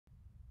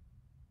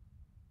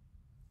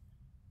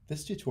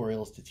This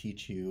tutorial is to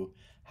teach you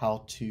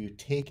how to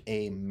take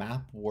a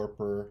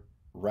MapWarper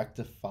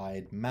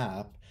rectified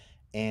map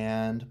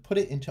and put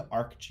it into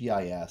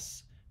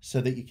ArcGIS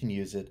so that you can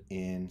use it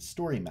in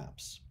story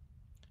maps.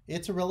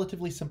 It's a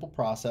relatively simple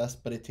process,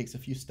 but it takes a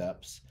few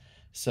steps.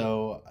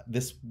 So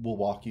this will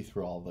walk you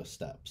through all those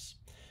steps.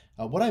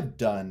 What I've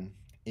done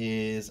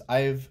is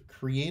I've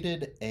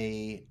created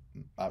a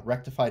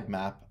rectified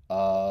map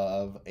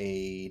of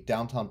a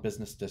downtown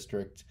business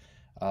district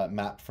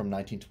map from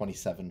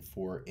 1927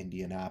 for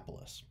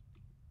Indianapolis.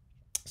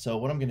 So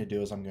what I'm going to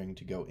do is I'm going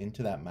to go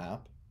into that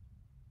map,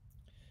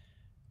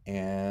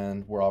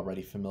 and we're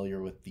already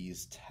familiar with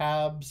these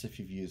tabs if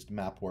you've used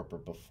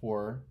MapWarper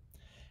before,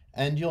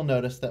 and you'll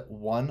notice that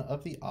one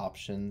of the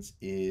options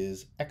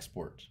is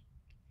export.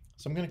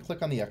 So I'm going to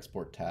click on the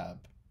export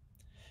tab,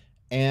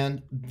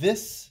 and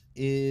this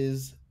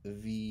is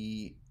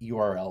the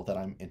URL that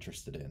I'm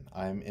interested in.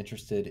 I'm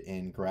interested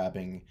in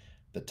grabbing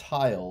the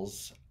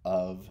tiles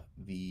of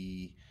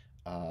the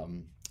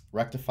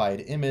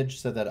rectified image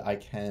so that I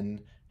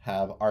can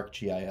have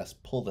ArcGIS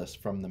pull this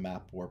from the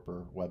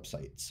MapWarper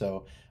website.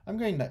 So I'm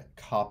going to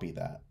copy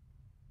that.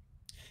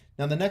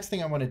 Now the next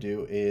thing I want to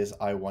do is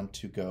I want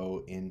to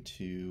go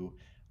into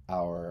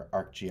our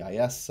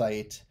ArcGIS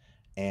site,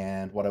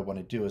 and what I want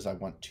to do is I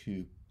want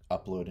to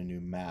upload a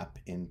new map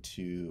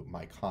into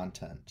my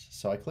content.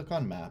 So I click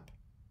on map,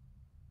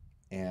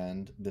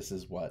 and this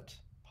is what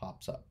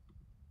pops up.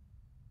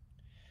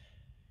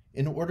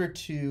 In order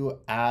to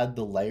add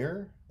the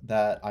layer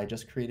that I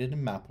just created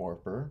in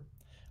MapWarper,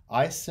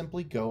 I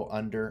simply go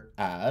under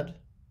Add,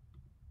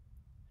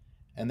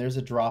 and there's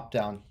a drop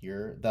down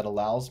here that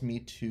allows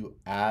me to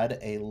add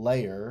a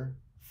layer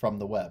from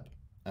the web.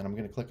 And I'm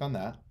going to click on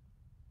that.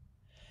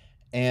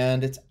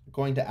 And it's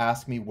going to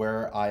ask me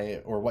where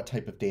what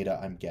type of data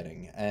I'm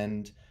getting.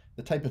 And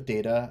the type of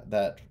data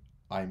that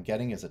I'm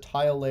getting is a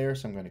tile layer,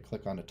 so I'm going to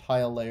click on a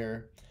tile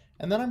layer.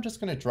 And then I'm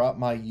just going to drop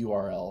my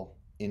URL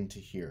into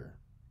here.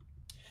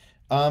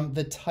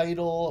 The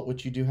title,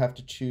 which you do have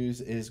to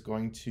choose, is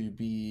going to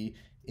be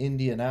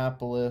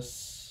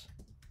Indianapolis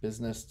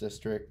Business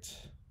District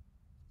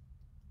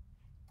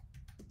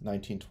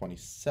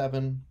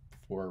 1927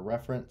 for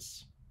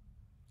reference.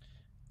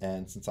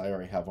 And since I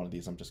already have one of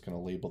these, I'm just going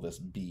to label this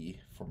B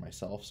for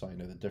myself so I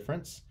know the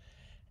difference.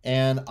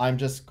 And I'm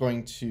just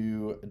going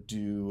to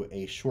do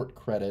a short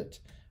credit,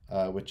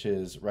 which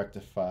is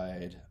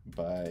rectified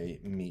by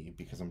me,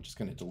 because I'm just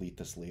going to delete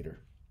this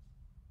later.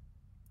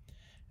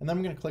 And then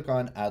I'm going to click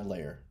on Add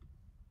Layer.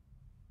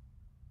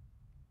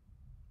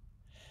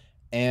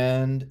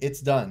 And it's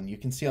done. You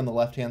can see on the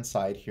left-hand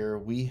side here,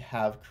 we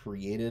have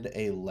created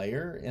a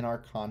layer in our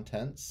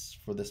contents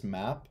for this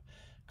map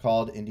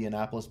called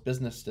Indianapolis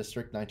Business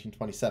District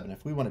 1927.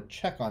 If we want to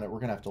check on it, we're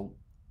going to have to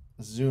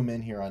zoom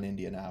in here on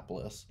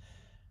Indianapolis.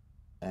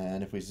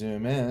 And if we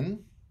zoom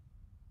in,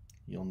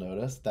 you'll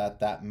notice that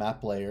that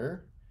map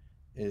layer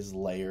is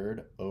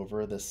layered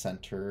over the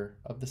center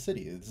of the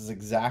city. This is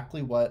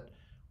exactly what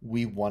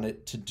we want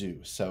it to do.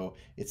 So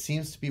it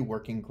seems to be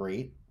working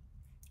great.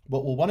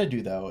 What we'll want to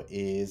do though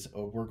is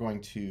we're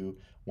going to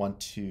want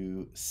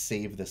to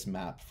save this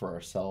map for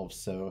ourselves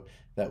so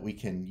that we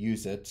can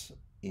use it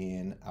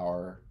in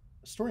our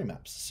story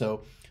maps.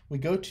 So we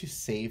go to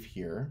save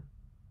here,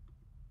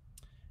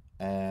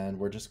 and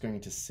we're just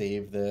going to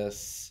save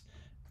this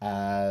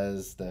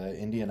as the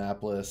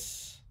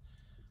Indianapolis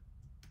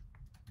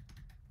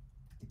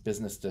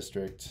Business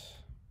District.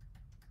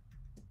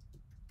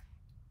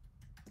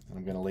 And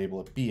I'm going to label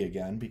it B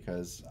again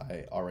because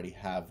I already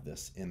have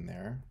this in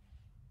there.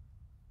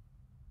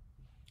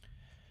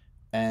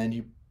 And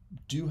you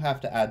do have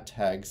to add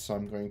tags, so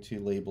I'm going to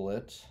label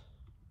it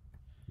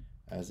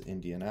as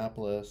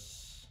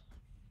Indianapolis.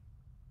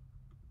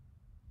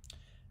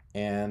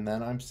 And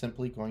then I'm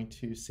simply going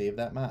to save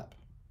that map.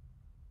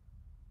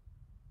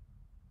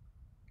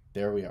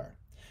 There we are.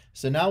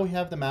 So now we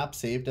have the map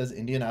saved as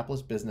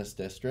Indianapolis Business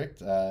District.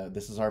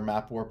 This is our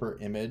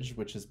MapWarper image,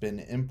 which has been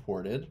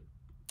imported.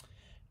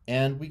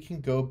 And we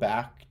can go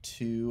back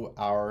to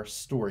our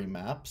story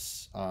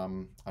maps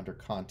under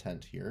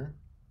content here.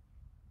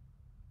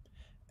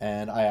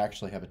 And I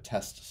actually have a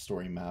test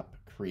story map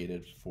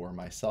created for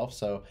myself.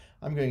 So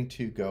I'm going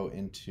to go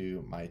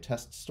into my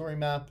test story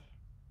map,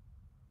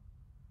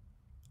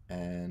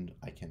 and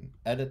I can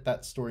edit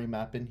that story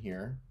map in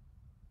here.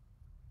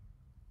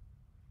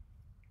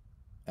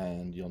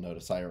 And you'll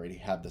notice I already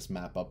have this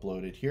map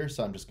uploaded here,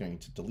 so I'm just going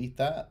to delete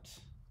that.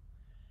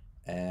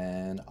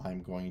 And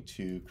I'm going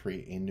to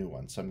create a new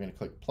one. So I'm going to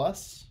click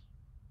plus.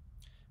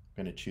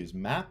 I'm going to choose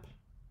map.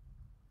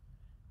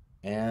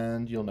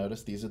 And you'll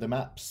notice these are the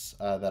maps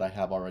that I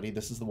have already.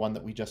 This is the one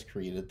that we just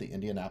created, the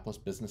Indianapolis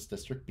Business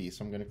District B.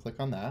 So I'm going to click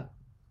on that.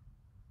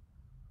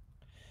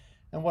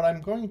 And what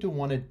I'm going to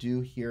want to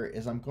do here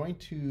is I'm going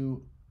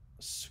to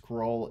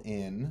scroll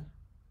in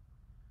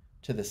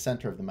to the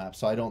center of the map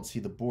so I don't see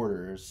the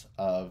borders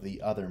of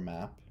the other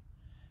map.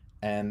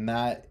 And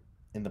that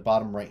in the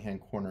bottom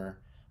right-hand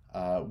corner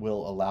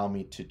will allow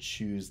me to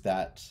choose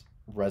that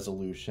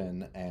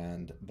resolution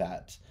and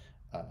that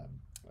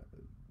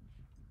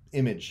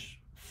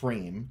image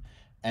frame,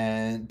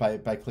 and by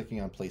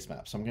clicking on place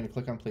map. So I'm going to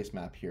click on place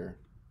map here,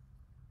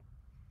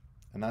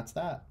 and that's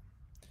that.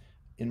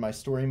 In my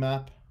story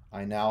map,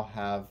 I now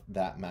have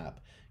that map.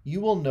 You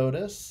will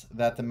notice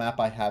that the map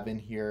I have in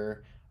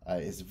here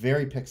is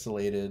very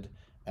pixelated,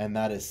 and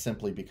that is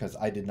simply because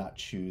I did not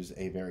choose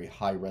a very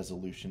high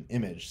resolution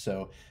image.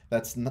 So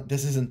this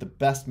isn't the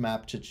best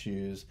map to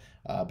choose,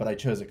 but I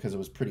chose it because it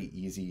was pretty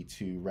easy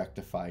to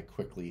rectify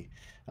quickly.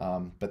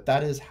 But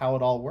that is how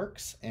it all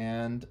works,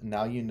 and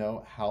now you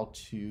know how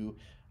to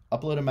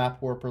upload a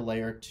MapWarper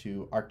layer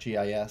to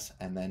ArcGIS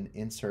and then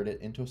insert it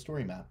into a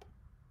story map.